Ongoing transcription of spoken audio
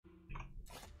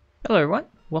Hello everyone,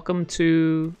 welcome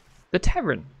to the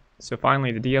Tavern. So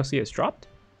finally the DLC has dropped,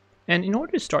 and in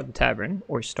order to start the Tavern,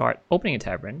 or start opening a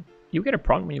Tavern, you get a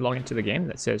prompt when you log into the game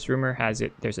that says rumor has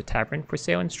it there's a Tavern for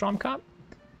sale in Stromkop,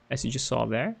 as you just saw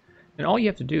there, and all you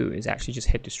have to do is actually just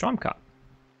head to Stromkop.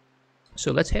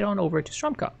 So let's head on over to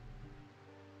Stromkop.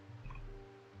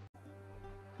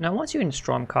 Now once you're in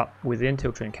Stromkop within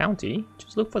Tiltren County,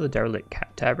 just look for the Derelict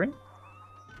Tavern,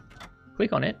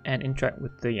 click on it and interact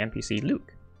with the NPC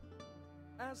Luke.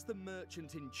 As the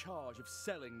merchant in charge of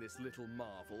selling this little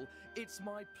marvel, it's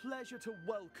my pleasure to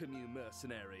welcome you,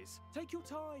 mercenaries. Take your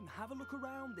time, have a look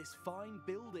around this fine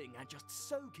building and just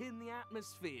soak in the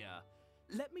atmosphere.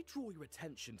 Let me draw your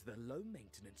attention to the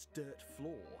low-maintenance dirt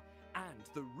floor and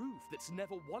the roof that's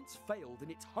never once failed in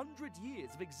its 100 years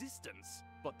of existence.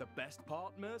 But the best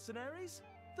part, mercenaries?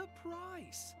 The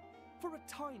price. For a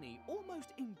tiny, almost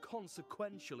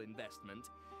inconsequential investment,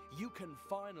 you can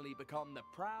finally become the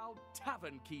proud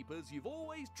tavern keepers you've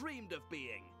always dreamed of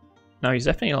being. Now he's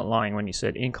definitely not lying when he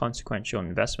said inconsequential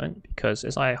investment, because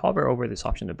as I hover over this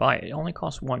option to buy it, it only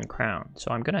costs 1 crown.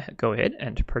 So I'm gonna go ahead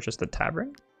and purchase the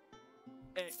tavern.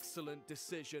 Excellent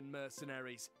decision,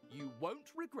 mercenaries. You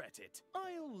won't regret it.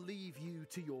 I'll leave you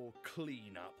to your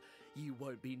cleanup. You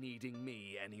won't be needing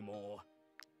me anymore.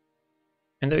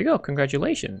 And there you go,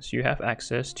 congratulations, you have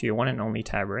access to your one and only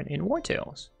tavern in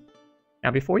Wartales. Now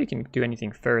before you can do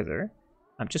anything further,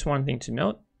 just one thing to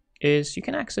note is you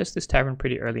can access this tavern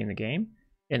pretty early in the game.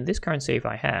 In this current save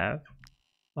I have,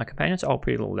 my companions are all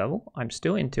pretty low level. I'm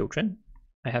still in Tiltren.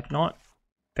 I have not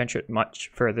ventured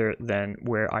much further than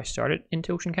where I started in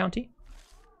Tiltren County.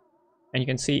 And you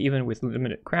can see even with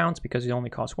limited crowns, because it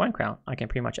only costs 1 crown, I can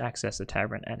pretty much access the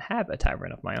tavern and have a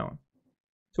tavern of my own.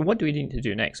 So what do we need to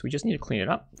do next? We just need to clean it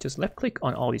up. Just left click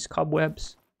on all these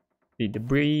cobwebs, the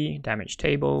debris, damaged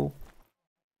table,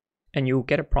 and you'll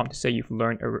get a prompt to say you've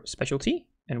learned a specialty,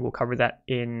 and we'll cover that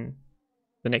in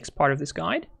the next part of this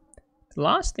guide. The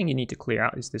last thing you need to clear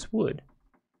out is this wood.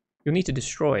 You'll need to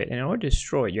destroy it, and in order to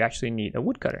destroy it, you actually need a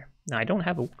woodcutter. Now I don't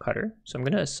have a woodcutter, so I'm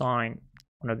going to assign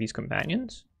one of these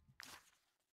companions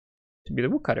to be the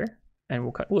woodcutter, and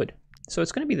we'll cut wood. So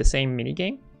it's going to be the same mini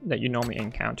game that you normally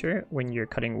encounter when you're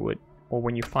cutting wood, or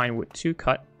when you find wood to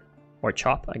cut, or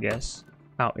chop, I guess,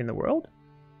 out in the world.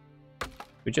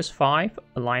 With just 5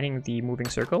 aligning the moving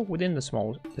circle within the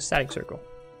static circle.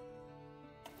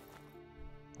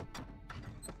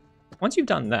 Once you've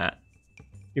done that,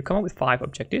 you come up with 5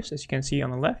 objectives, as you can see on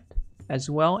the left, as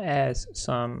well as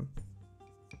some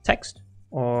text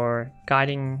or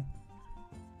guiding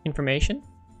information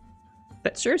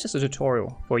that serves as a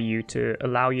tutorial for you to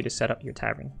allow you to set up your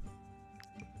tavern.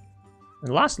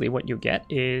 And lastly, what you get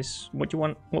is what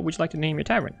would you like to name your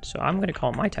tavern? So I'm going to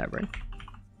call my tavern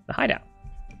the Hideout.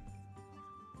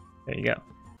 There you go.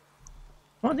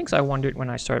 One of the things I wondered when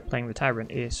I started playing the tavern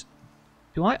is,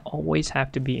 do I always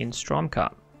have to be in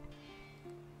Stromkop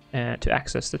to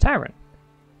access the tavern?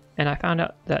 And I found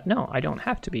out that no, I don't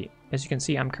have to be. As you can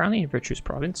see, I'm currently in Virtue's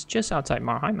Province, just outside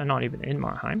Marheim. I'm not even in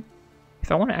Marheim.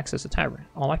 If I want to access the tavern,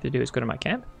 all I have to do is go to my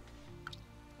camp,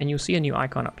 and you'll see a new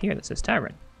icon up here that says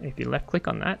Tavern. And if you left click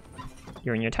on that,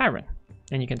 you're in your tavern,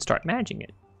 and you can start managing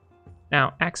it.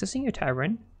 Now, accessing your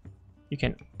tavern, you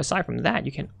can, aside from that,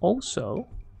 you can also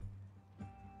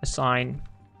assign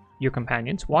your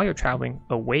companions while you're traveling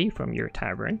away from your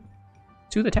tavern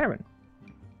to the tavern.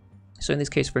 So in this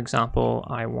case, for example,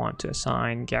 I want to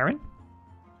assign Garen.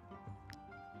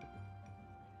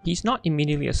 He's not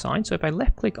immediately assigned, so if I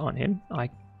left click on him,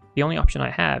 the only option I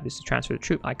have is to transfer the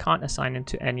troop. I can't assign him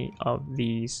to any of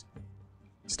these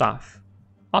staff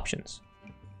options.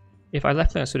 If I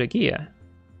left click on Sudagia,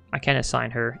 I can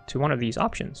assign her to one of these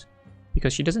options,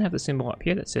 because she doesn't have the symbol up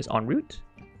here that says en route.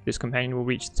 This companion will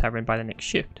reach the tavern by the next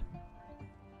shift.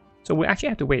 So we actually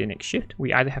have to wait the next shift.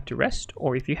 We either have to rest,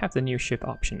 or if you have the new shift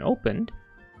option opened,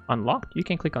 unlocked, you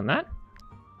can click on that.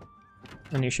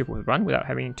 The new shift will run without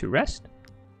having to rest.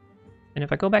 And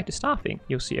if I go back to staffing,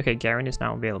 you'll see, okay, Garen is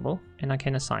now available, and I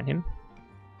can assign him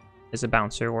as a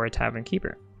bouncer or a tavern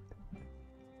keeper.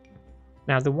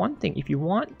 Now the one thing, if you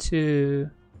want to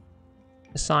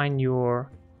assign your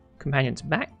companions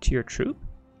back to your troop,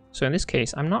 so in this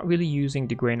case, I'm not really using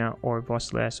Degrena or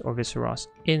Wartales or Viseros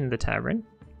in the tavern.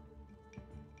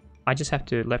 I just have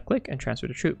to left click and transfer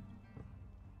the troop.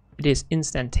 It is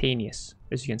instantaneous,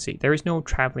 as you can see. There is no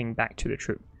traveling back to the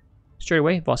troop. Straight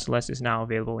away, Wartales is now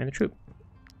available in the troop.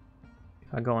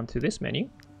 If I go onto this menu, you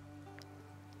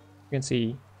can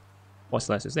see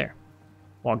Wartales is there,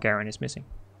 while Garen is missing.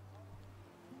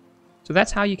 So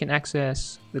that's how you can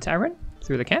access the tavern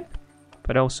through the camp,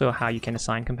 but also how you can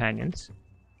assign companions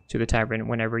to the tavern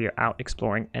whenever you're out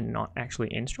exploring and not actually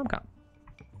in Stromkamp.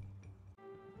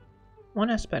 One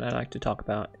aspect I'd like to talk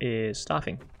about is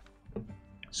staffing.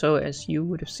 So as you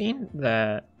would have seen,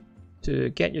 that to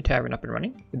get your tavern up and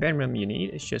running, the bare minimum you need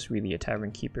is just really a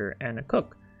tavern keeper and a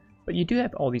cook. But you do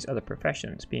have all these other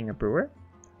professions, being a brewer.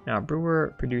 Now a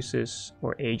brewer produces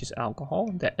or ages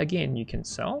alcohol that again you can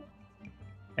sell.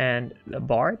 And a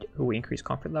bard, who will increase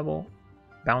comfort level.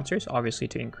 Bouncers, obviously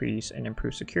to increase and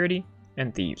improve security.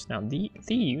 And thieves. Now the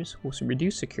thieves will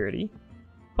reduce security,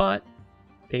 but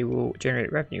they will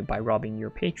generate revenue by robbing your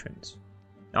patrons.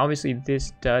 Now, obviously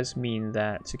this does mean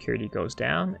that security goes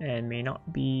down and may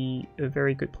not be a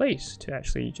very good place to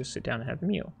actually just sit down and have a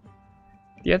meal.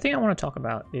 The other thing I want to talk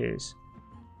about is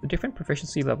the different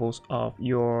proficiency levels of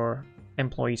your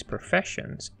employees'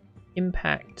 professions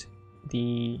impact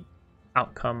the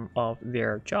outcome of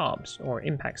their jobs, or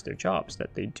impacts their jobs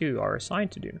that they do or are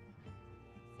assigned to do.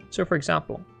 So for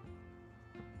example,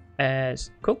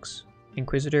 as cooks,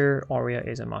 Inquisitor Aurea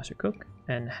is a master cook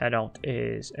and Head-Alt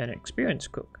is an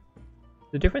experienced cook.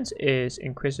 The difference is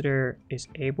Inquisitor is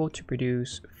able to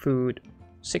produce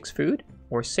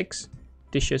six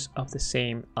dishes of the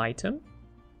same item,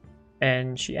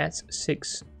 and she adds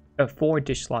 4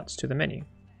 dish slots to the menu.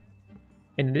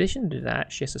 In addition to that,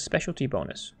 she has a specialty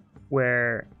bonus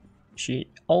where she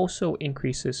also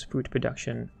increases food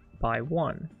production by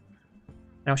 1.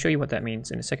 And I'll show you what that means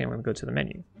in a second when we go to the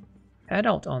menu.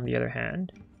 Head-Alt, on the other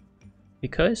hand,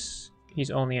 because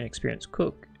he's only an experienced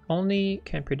cook, only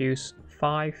can produce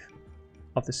 5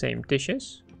 of the same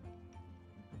dishes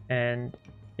and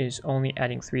is only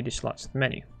adding 3 dish slots to the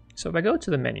menu. So if I go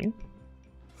to the menu,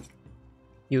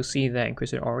 you'll see that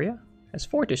Inquisitor Aurea has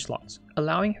 4 dish slots,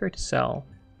 allowing her to sell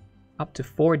up to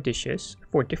 4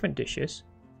 different dishes,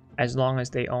 as long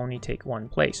as they only take 1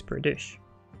 place per dish.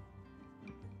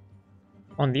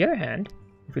 On the other hand,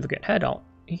 if we look at Head-Alt,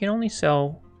 he only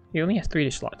has 3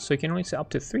 dish slots, so he can only sell up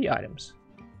to 3 items.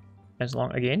 As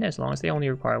long as they only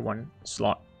require 1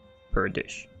 slot per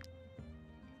dish.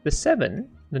 The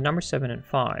number 7 and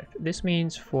 5, this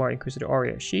means for Inquisitor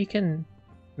Aurea, she can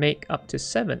make up to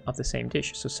 7 of the same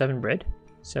dish. So 7 bread,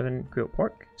 7 grilled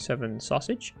pork, 7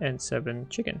 sausage, and 7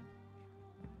 chicken.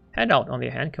 Head-Alt, on the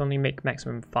other hand, can only make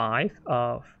maximum 5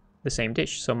 of the same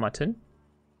dish, so mutton,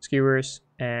 skewers,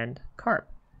 and carp.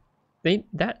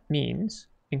 That means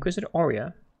Inquisitor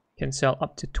Aurea can sell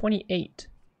up to 28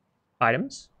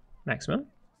 items maximum,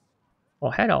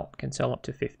 while Head-Alt can sell up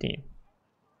to 15.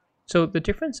 So the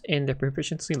difference in their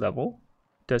proficiency level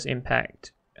does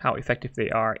impact how effective they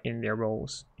are in their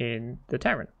roles in the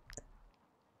tavern.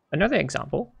 Another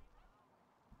example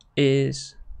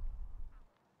is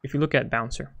if you look at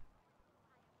Bouncer.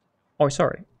 Or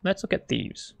sorry, let's look at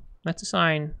Thieves. Let's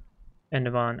assign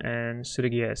Endevan and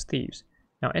Sudagia as thieves.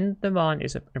 Now Endevan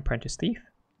is an apprentice thief,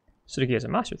 Sudagia is a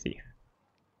master thief.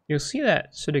 You'll see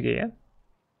that Sudagia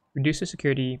reduces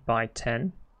security by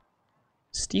 10,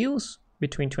 steals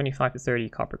between 25 to 30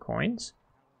 copper coins,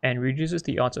 and reduces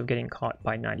the odds of getting caught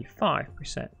by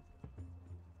 95%.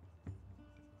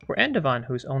 For Endevan,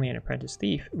 who's only an apprentice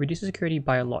thief, reduces security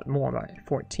by a lot more, by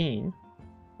 14,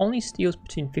 only steals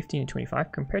between 15 and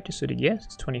 25 compared to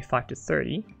Sudagia's 25 to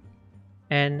 30,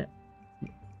 and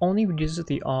only reduces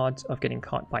the odds of getting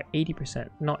caught by 80%,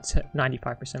 not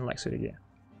 95% like Sudagia.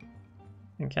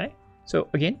 Okay, so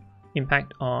again,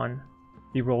 impact on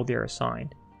the role they're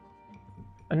assigned.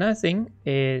 Another thing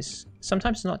is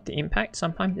sometimes it's not the impact,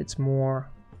 sometimes it's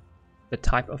more the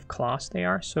type of class they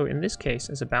are. So in this case,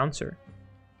 as a bouncer,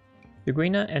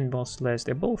 Dugrina and Volsles,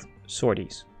 they're both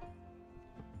swordies,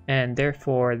 and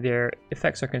therefore their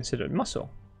effects are considered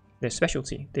muscle, their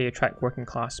specialty. They attract working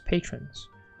class patrons.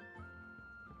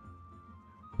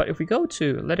 But if we go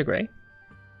to Lettergrey,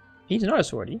 he's not a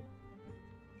swordie.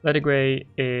 Lettergrey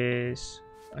is,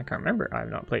 I can't remember, I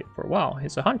have not played for a while,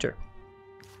 he's a hunter.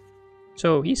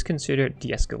 So he's considered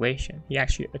de-escalation. He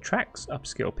actually attracts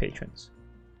upskill patrons.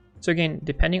 So again,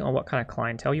 depending on what kind of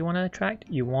clientele you want to attract,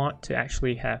 you want to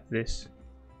actually have this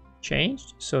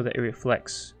changed so that it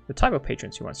reflects the type of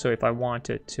patrons you want. So if I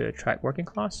wanted to attract working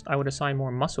class, I would assign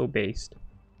more muscle-based,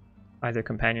 either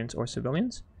companions or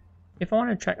civilians. If I want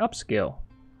to attract upskill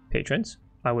patrons,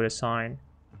 I would assign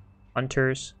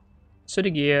hunters.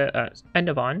 Sudagia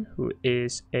Endevan, who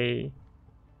is a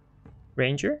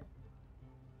ranger,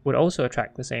 would also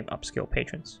attract the same upskill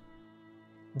patrons.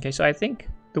 Okay, so I think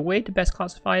the way to best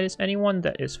classify it is anyone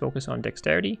that is focused on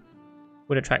dexterity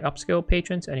would attract upskill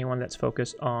patrons. Anyone that's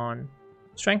focused on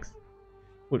strength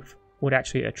would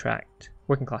actually attract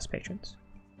working class patrons.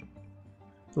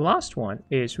 The last one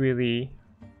is really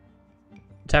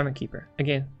Tavern Keeper.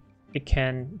 Again, it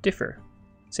can differ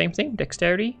Same thing,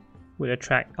 dexterity would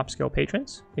attract upscale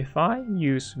patrons. If I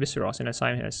use Viseros and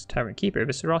assign him as Tavern Keeper,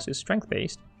 Viseros is strength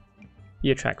based,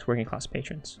 he attracts working class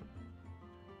patrons.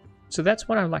 So that's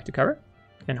what I would like to cover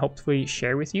and hopefully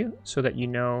share with you so that you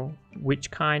know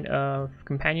which kind of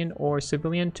companion or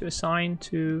civilian to assign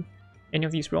to any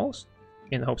of these roles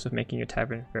in the hopes of making your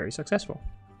tavern very successful.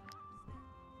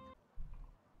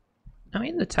 Now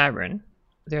in the tavern,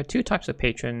 there are two types of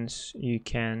patrons you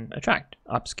can attract,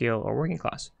 upscale or working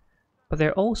class. But there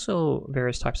are also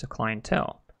various types of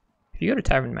clientele. If you go to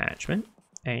Tavern Management,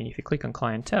 and if you click on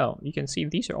Clientele, you can see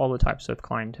these are all the types of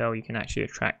clientele you can actually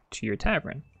attract to your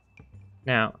tavern.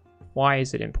 Now, why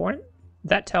is it important?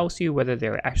 That tells you whether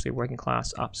they're actually working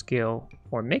class, upscale,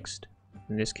 or mixed.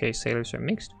 In this case, sailors are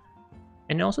mixed.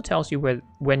 And it also tells you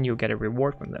when you'll get a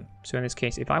reward from them. So in this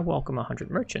case, if I welcome 100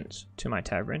 merchants to my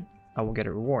tavern, I will get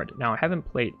a reward. Now, I haven't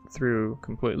played through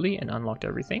completely and unlocked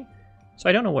everything, so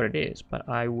I don't know what it is, but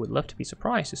I would love to be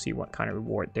surprised to see what kind of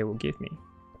reward they will give me.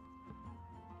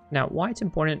 Now, why it's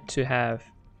important to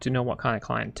know what kind of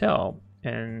clientele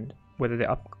and whether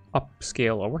they're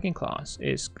upscale or working class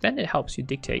is then it helps you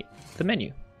dictate the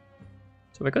menu.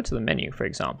 So if I go to the menu, for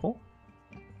example,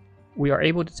 we are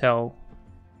able to tell,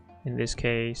 in this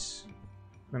case,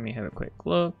 let me have a quick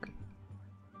look.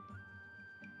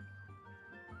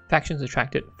 Factions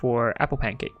attracted for Apple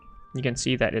Pancake. You can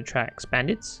see that it attracts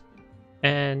bandits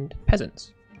and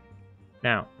peasants.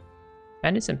 Now,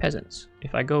 bandits and peasants,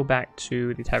 if I go back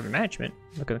to the Tavern Management,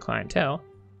 look at the clientele,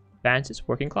 bandits is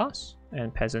working class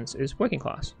and peasants is working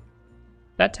class.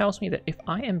 That tells me that if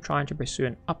I am trying to pursue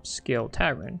an upscale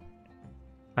tavern,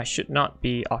 I should not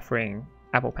be offering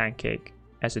Apple Pancake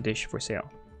as a dish for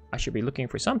sale. I should be looking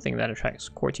for something that attracts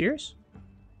courtiers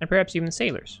and perhaps even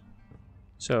sailors.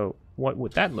 So what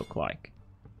would that look like?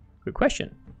 Good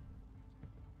question.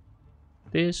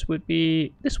 This would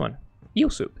be this one, eel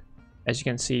soup. As you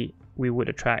can see, we would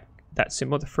attract that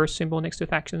symbol, the first symbol next to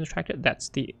factions attracted. That's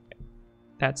the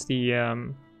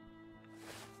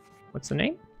what's the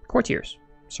name? Courtiers,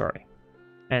 sorry.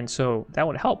 And so that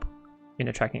would help in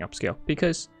attracting upscale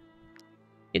because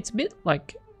it's a bit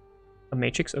like a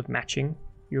matrix of matching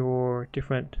your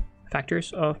different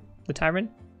factors of the tavern.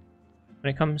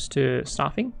 When it comes to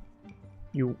staffing,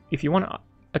 if you want to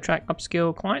attract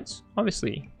upscale clients,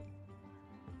 obviously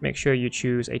make sure you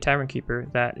choose a tavern keeper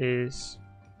that is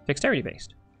dexterity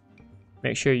based.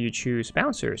 Make sure you choose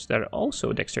bouncers that are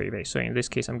also dexterity based. So in this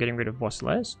case, I'm getting rid of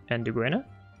Wartales and De Buena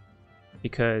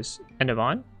because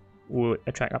Endeavon would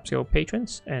attract upscale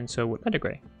patrons, and so would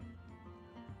Lettergrey.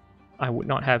 I would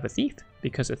not have a thief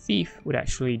because a thief would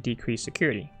actually decrease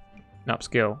security. And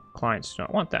upscale clients do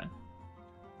not want that.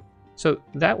 So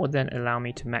that would then allow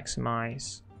me to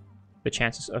maximize the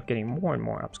chances of getting more and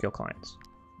more upscale clients.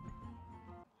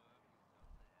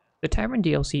 The Tavern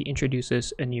DLC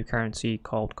introduces a new currency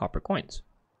called copper coins.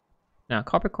 Now,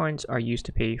 copper coins are used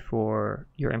to pay for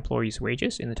your employees'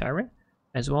 wages in the tavern,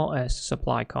 as well as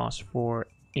supply costs for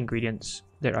ingredients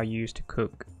that are used to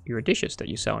cook your dishes that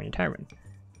you sell in your tavern.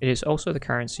 It is also the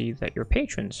currency that your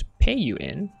patrons pay you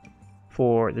in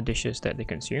for the dishes that they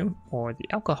consume or the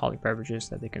alcoholic beverages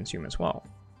that they consume as well.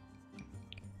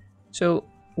 So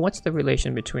what's the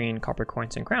relation between copper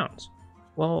coins and crowns?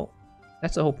 Well,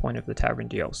 that's the whole point of the Tavern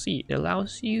DLC. It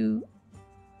allows you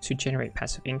to generate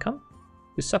passive income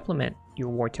to supplement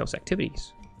your Wartales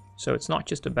activities. So it's not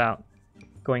just about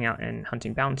going out and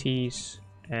hunting bounties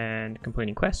and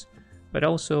completing quests, but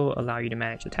also allow you to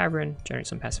manage the tavern, generate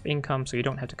some passive income so you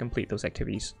don't have to complete those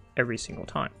activities every single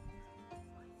time.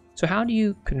 So how do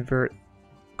you convert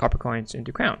copper coins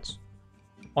into crowns?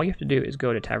 All you have to do is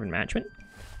go to Tavern Management,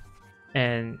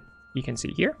 and you can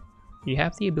see here, you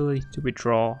have the ability to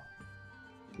withdraw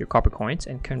your copper coins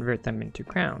and convert them into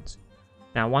crowns.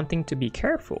 Now, one thing to be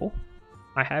careful,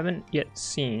 I haven't yet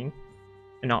seen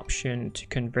an option to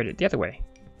convert it the other way.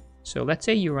 So let's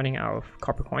say you're running out of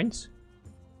copper coins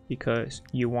because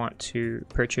you want to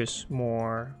purchase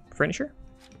more furniture,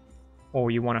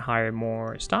 or you want to hire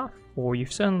more staff, or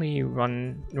you've suddenly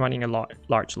running a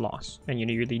large loss and you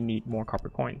really need more copper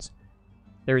coins.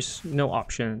 There's no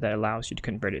option that allows you to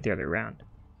convert it the other way around.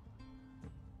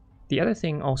 The other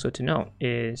thing also to note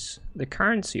is the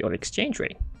currency or the exchange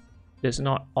rate does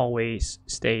not always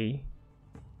stay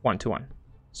 1-to-1.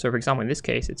 So for example, in this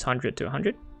case, it's 100 to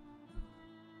 100.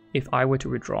 If I were to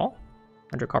withdraw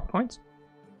 100 copper coins,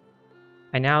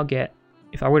 I now get,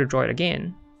 if I were to draw it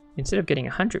again, instead of getting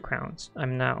 100 crowns,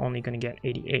 I'm now only going to get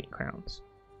 88 crowns.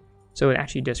 So it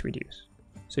actually does reduce.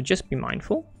 So just be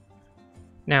mindful.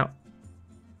 Now,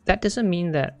 that doesn't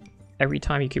mean that every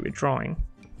time you keep withdrawing,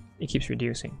 it keeps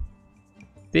reducing.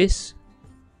 This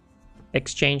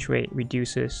exchange rate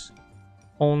reduces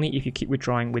only if you keep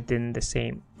withdrawing within the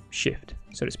same shift,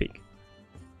 so to speak.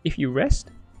 If you rest,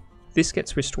 this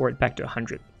gets restored back to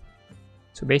 100.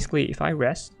 So basically, if I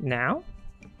rest now,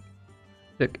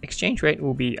 the exchange rate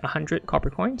will be 100 copper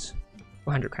coins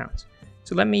or 100 crowns.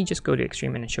 So let me just go to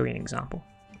extreme and show you an example.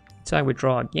 So I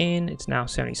withdraw again, it's now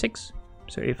 76.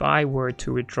 So if I were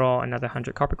to withdraw another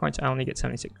 100 copper coins, I only get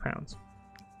 76 crowns.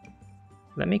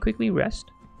 Let me quickly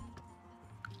rest.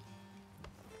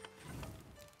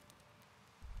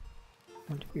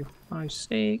 One, two, three, four, 5,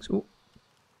 6. Ooh.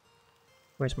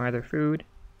 Where's my other food?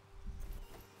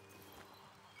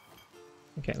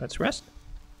 Okay, let's rest.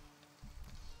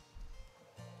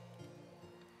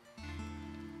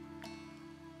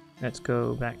 Let's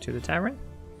go back to the tavern.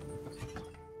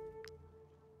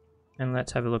 And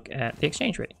let's have a look at the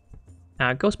exchange rate. Now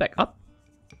it goes back up.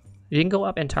 It didn't go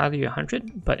up entirely to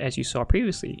 100, but as you saw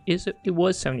previously, it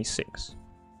was 76.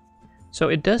 So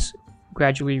it does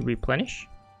gradually replenish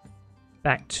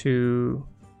back to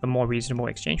a more reasonable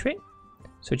exchange rate.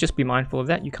 So just be mindful of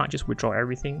that. You can't just withdraw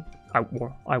everything.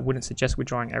 I wouldn't suggest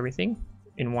withdrawing everything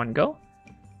in one go.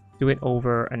 Do it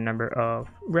over a number of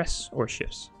rests or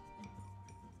shifts.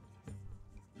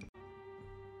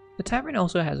 The tavern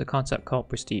also has a concept called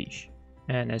prestige,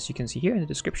 and as you can see here in the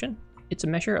description, it's a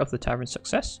measure of the tavern's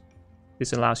success.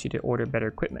 This allows you to order better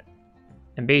equipment,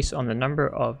 and based on the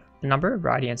number,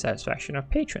 variety, and satisfaction of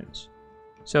patrons.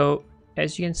 So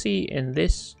as you can see in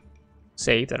this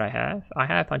save that I have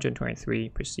 123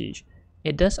 prestige.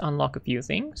 It does unlock a few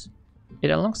things.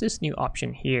 It unlocks this new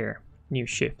option here, new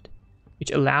shift,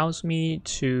 which allows me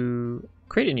to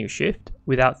create a new shift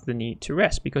without the need to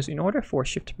rest, because in order for a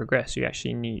shift to progress, you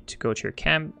actually need to go to your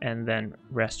camp and then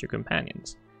rest your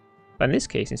companions. But in this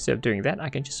case, instead of doing that, I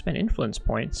can just spend influence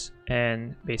points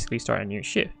and basically start a new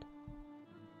shift.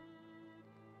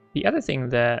 The other thing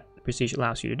that prestige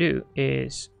allows you to do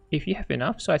is, if you have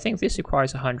enough, so I think this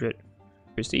requires 100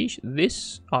 prestige,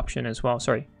 this option as well,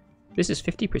 sorry, this is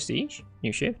 50 prestige,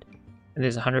 new shift, and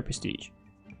there's 100 prestige.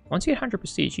 Once you get 100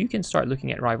 prestige, you can start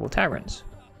looking at rival taverns.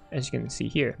 As you can see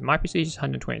here, my prestige is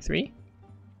 123,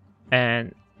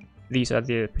 and these are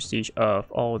the prestige of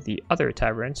all the other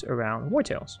taverns around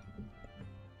Wartales.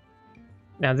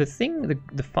 Now the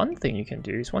fun thing you can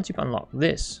do is, once you've unlocked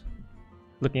this,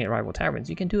 looking at rival taverns,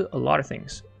 you can do a lot of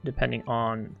things depending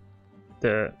on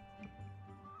the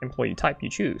employee type you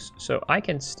choose. So I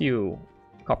can steal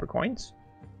copper coins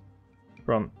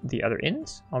from the other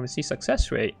inns. Obviously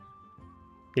success rate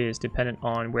is dependent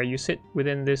on where you sit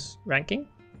within this ranking.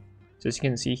 So as you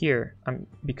can see here,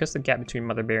 because the gap between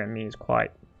Mother Bear and me is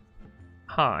quite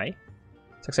high,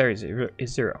 success rate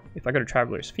is 0. If I go to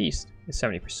Traveler's Feast, it's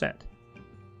 70%.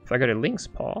 If I go to Lynx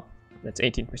Paw, that's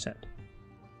 18%.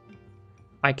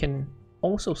 I can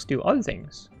also steal other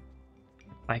things.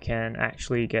 I can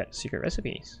actually get secret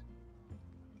recipes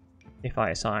if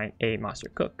I assign a Master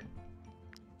Cook.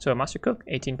 So a Master Cook,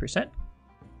 18%.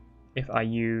 If I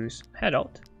use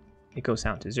Adult, it goes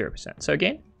down to 0%. So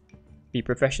again, the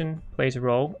profession plays a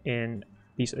role in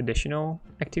these additional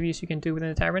activities you can do within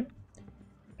the tavern.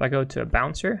 If I go to a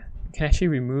Bouncer, you can actually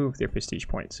remove their prestige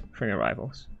points from your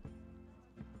rivals.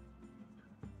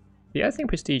 The other thing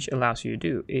prestige allows you to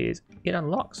do is it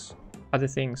unlocks other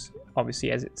things,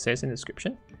 obviously, as it says in the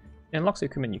description. It unlocks the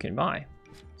equipment you can buy.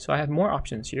 So I have more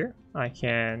options here. I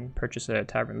can purchase a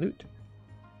tavern loot.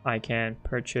 I can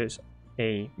purchase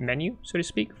a menu, so to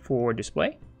speak, for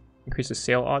display. Increases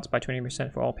sale odds by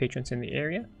 20% for all patrons in the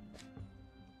area.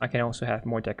 I can also have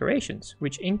more decorations,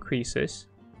 which increases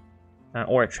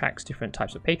or attracts different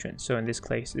types of patrons. So in this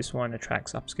case, this one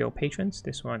attracts upscale patrons.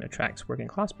 This one attracts working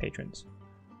class patrons.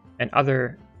 And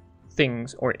other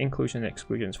things or inclusion and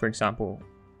exclusions, for example,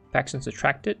 factions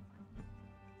attracted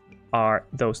are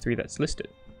those 3 that's listed.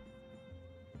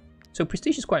 So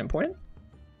prestige is quite important.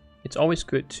 It's always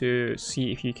good to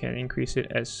see if you can increase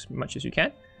it as much as you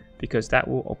can, because that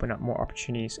will open up more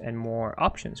opportunities and more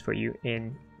options for you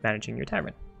in managing your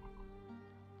tavern.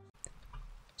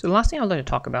 So the last thing I'd like to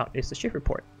talk about is the shift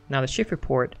report. Now the shift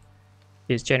report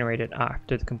is generated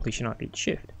after the completion of each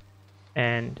shift,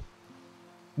 and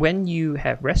when you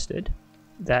have rested,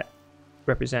 that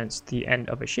represents the end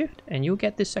of a shift, and you'll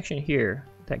get this section here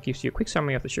that gives you a quick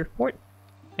summary of the shift report,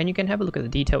 and you can have a look at the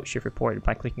detailed shift report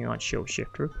by clicking on Show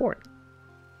Shift Report.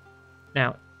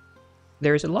 Now,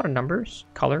 there's a lot of numbers,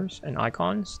 colors, and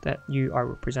icons that you are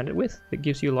presented with that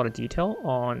gives you a lot of detail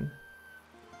on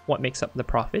what makes up the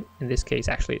profit. In this case,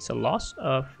 actually, it's a loss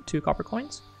of 2 copper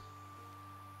coins.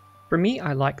 For me,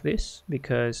 I like this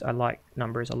because I like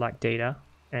numbers, I like data,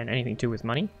 and anything to do with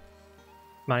money.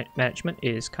 Management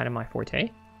is kind of my forte.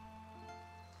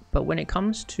 But when it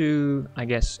comes to, I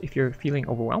guess, if you're feeling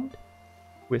overwhelmed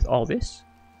with all this,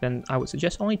 then I would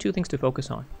suggest only 2 things to focus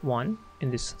on. One,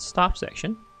 in this staff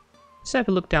section, just have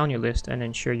a look down your list and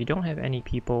ensure you don't have any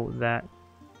people that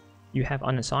you have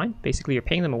unassigned. Basically, you're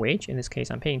paying them a wage. In this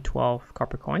case, I'm paying 12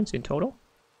 copper coins in total,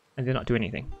 and they're not doing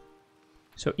anything.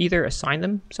 So either assign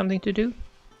them something to do,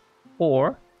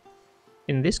 or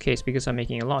in this case, because I'm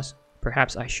making a loss,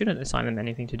 perhaps I shouldn't assign them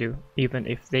anything to do. Even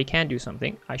if they can do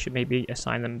something, I should maybe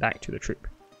assign them back to the troop.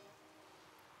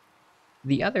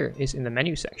 The other is in the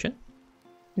menu section.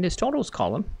 In this totals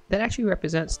column, that actually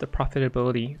represents the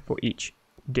profitability for each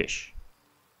dish.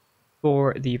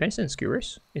 For the venison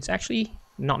skewers, it's actually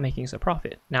not making us a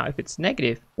profit. Now, if it's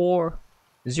negative or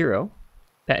 0,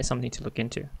 that is something to look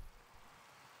into.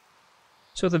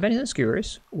 So the venison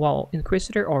skewers, while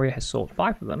Inquisitor Aurea has sold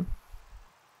 5 of them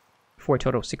for a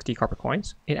total of 60 copper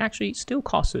coins, it actually still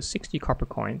costs us 60 copper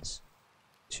coins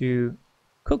to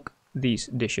cook these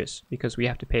dishes because we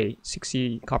have to pay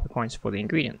 60 copper coins for the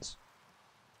ingredients.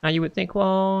 Now you would think,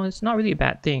 well, it's not really a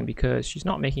bad thing because she's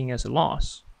not making us a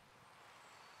loss,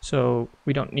 so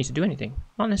we don't need to do anything.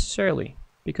 Not necessarily,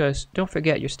 because don't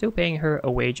forget, you're still paying her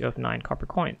a wage of 9 copper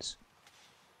coins.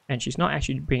 And she's not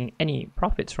actually bringing any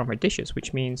profits from her dishes,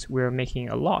 which means we're making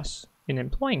a loss in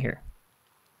employing her,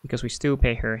 because we still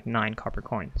pay her 9 copper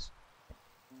coins.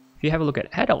 If you have a look at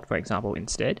Adult, for example,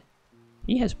 instead,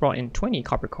 he has brought in 20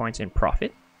 copper coins in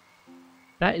profit.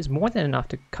 That is more than enough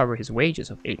to cover his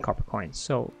wages of 8 copper coins,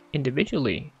 so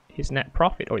individually, his net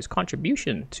profit or his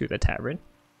contribution to the tavern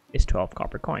is 12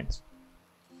 copper coins.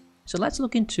 So let's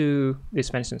look into this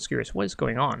venison skewers. What is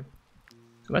going on?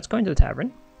 So let's go into the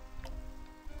tavern.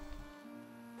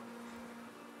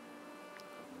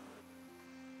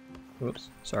 Oops,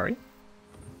 sorry.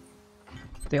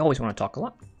 They always want to talk a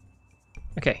lot.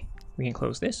 Okay, we can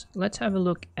close this. Let's have a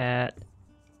look at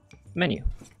menu.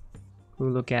 We'll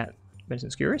look at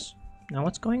venison skewers. Now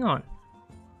what's going on?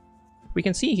 We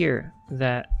can see here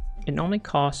that it normally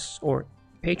costs, or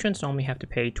patrons normally have to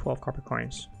pay 12 copper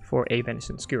coins for a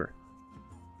venison skewer.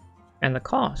 And the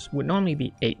cost would normally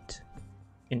be 8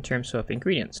 in terms of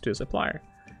ingredients to the supplier.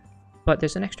 But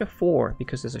there's an extra 4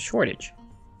 because there's a shortage.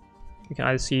 You can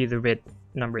either see the red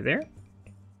number there,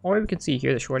 or we can see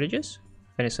here the shortages.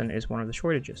 Venison is one of the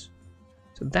shortages.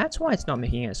 So that's why it's not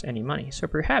making us any money. So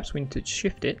perhaps we need to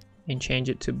shift it and change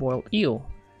it to boiled eel,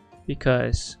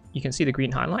 because you can see the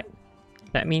green highlight.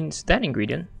 That means that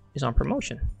ingredient is on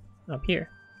promotion up here.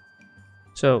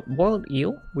 So boiled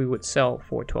eel we would sell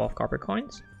for 12 copper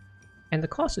coins, and the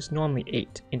cost is normally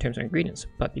 8 in terms of ingredients,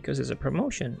 but because it's a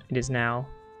promotion it is now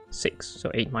 6,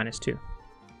 so 8 minus 2.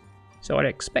 So I'd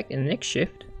expect in the next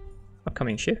shift,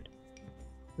 upcoming shift,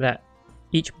 that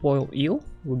each boiled eel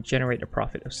will generate a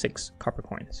profit of 6 copper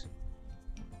coins.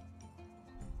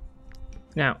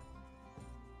 Now,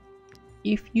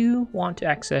 if you want to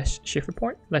access shift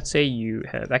report, let's say you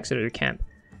have exited your camp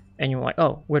and you're like,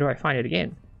 oh, where do I find it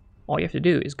again? All you have to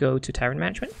do is go to Tavern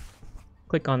Management,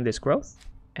 click on this growth,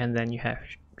 and then you have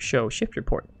show shift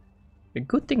report. The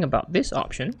good thing about this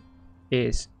option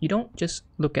is you don't just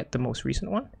look at the most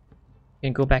recent one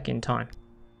and go back in time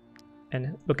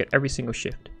and look at every single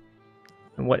shift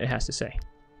and what it has to say,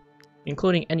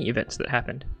 including any events that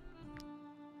happened.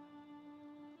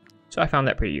 So I found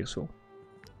that pretty useful.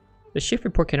 The shift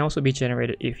report can also be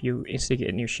generated if you instigate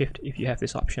a new shift, if you have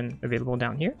this option available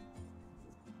down here.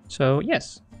 So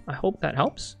yes, I hope that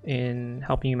helps in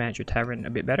helping you manage your tavern a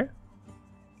bit better,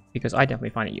 because I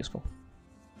definitely find it useful.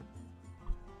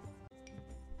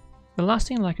 The last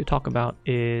thing I'd like to talk about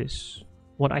is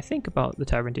what I think about the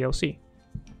Tavern DLC.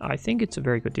 I think it's a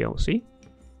very good DLC,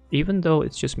 even though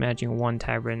it's just managing one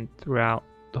tavern throughout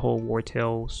the whole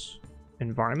Wartales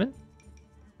environment,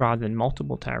 rather than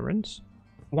multiple taverns.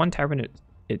 One tavern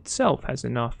itself has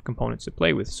enough components to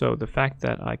play with, so the fact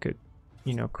that I could,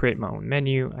 create my own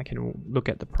menu, I can look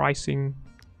at the pricing,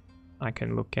 I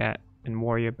can look at and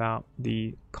worry about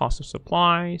the cost of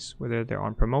supplies, whether they're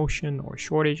on promotion or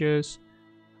shortages.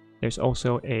 There's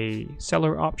also a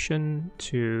cellar option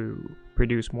to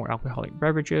produce more alcoholic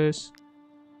beverages,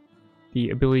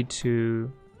 the ability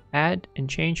to add and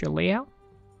change your layout.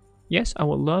 Yes, I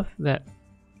would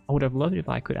have loved if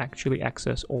I could actually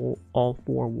access all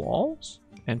 4 walls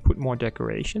and put more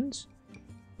decorations,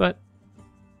 but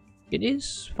it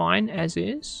is fine as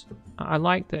is. I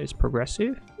like that it's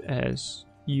progressive. As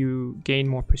you gain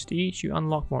more prestige, you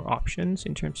unlock more options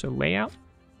in terms of layout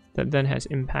that then has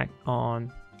impact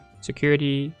on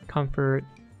security, comfort,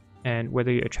 and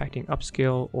whether you're attracting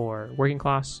upscale or working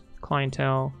class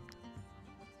clientele.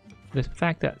 The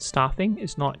fact that staffing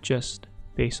is not just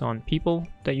based on people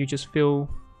that you just fill,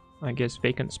 I guess,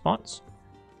 vacant spots,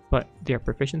 but their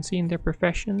proficiency in their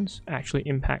professions actually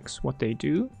impacts what they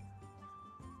do.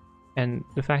 And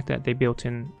the fact that they built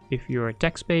in, if you're a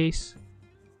dex-based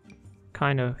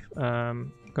kind of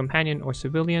companion or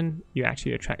civilian, you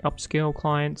actually attract upscale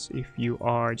clients. If you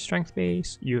are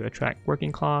strength-based, you attract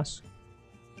working class.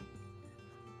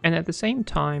 And at the same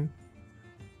time,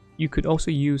 you could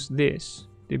also use this,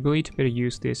 the ability to be able to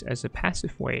use this as a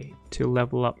passive way to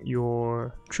level up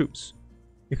your troops,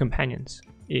 your companions,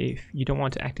 if you don't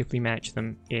want to actively manage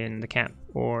them in the camp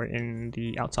or in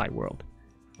the outside world.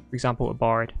 For example, a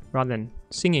bard, rather than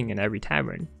singing in every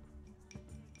tavern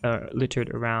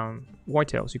littered around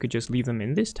Wartales, you could just leave them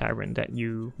in this tavern that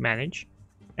you manage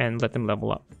and let them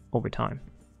level up over time.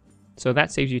 So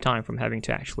that saves you time from having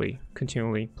to actually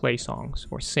continually play songs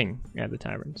or sing at the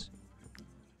taverns.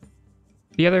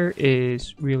 The other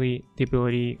is really the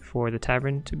ability for the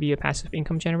tavern to be a passive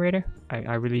income generator.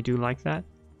 I really do like that.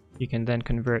 You can then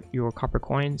convert your copper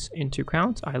coins into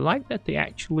crowns. I like that they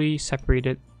actually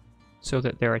separated so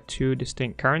that there are two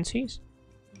distinct currencies.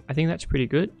 I think that's pretty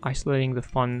good, isolating the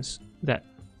funds that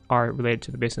are related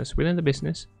to the business within the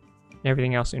business, and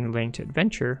everything else in relating to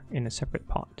adventure in a separate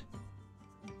pot.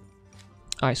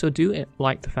 I also do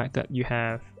like the fact that you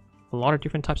have a lot of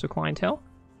different types of clientele,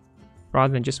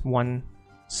 rather than just one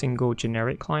single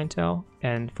generic clientele,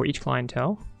 and for each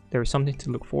clientele, there is something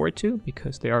to look forward to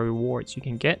because there are rewards you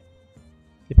can get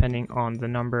depending on the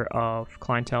number of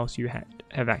clienteles you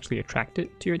have actually attracted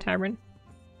to your tavern.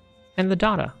 And the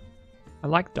data. I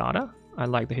like data. I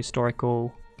like the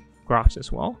historical graphs as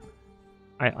well.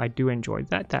 I do enjoy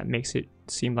that. That makes it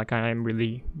seem like I am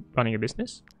really running a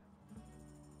business.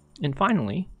 And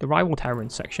finally, the rival tavern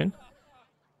section,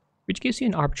 which gives you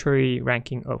an arbitrary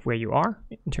ranking of where you are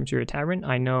in terms of your tavern.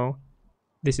 I know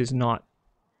this is not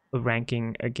a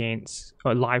ranking against,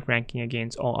 a live ranking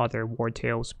against all other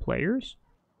Wartales players,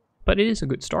 but it is a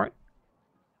good start.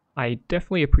 I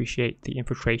definitely appreciate the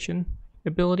infiltration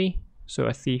ability, so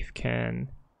a thief can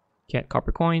get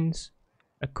copper coins,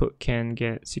 a cook can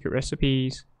get secret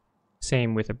recipes,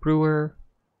 same with a brewer,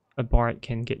 a bard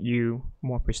can get you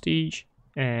more prestige,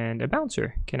 and a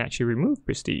bouncer can actually remove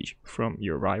prestige from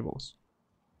your rivals.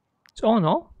 So all in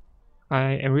all,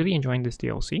 I am really enjoying this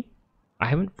DLC. I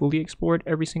haven't fully explored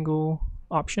every single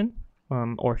option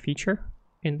or feature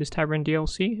in this Tavern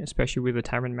DLC, especially with the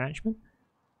Tavern management.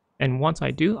 And once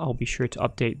I do, I'll be sure to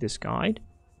update this guide,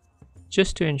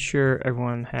 just to ensure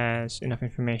everyone has enough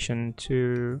information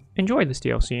to enjoy this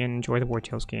DLC and enjoy the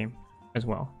Wartales game as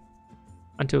well.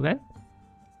 Until then,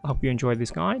 I hope you enjoyed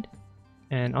this guide,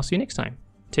 and I'll see you next time.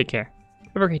 Take care.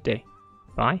 Have a great day.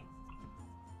 Bye.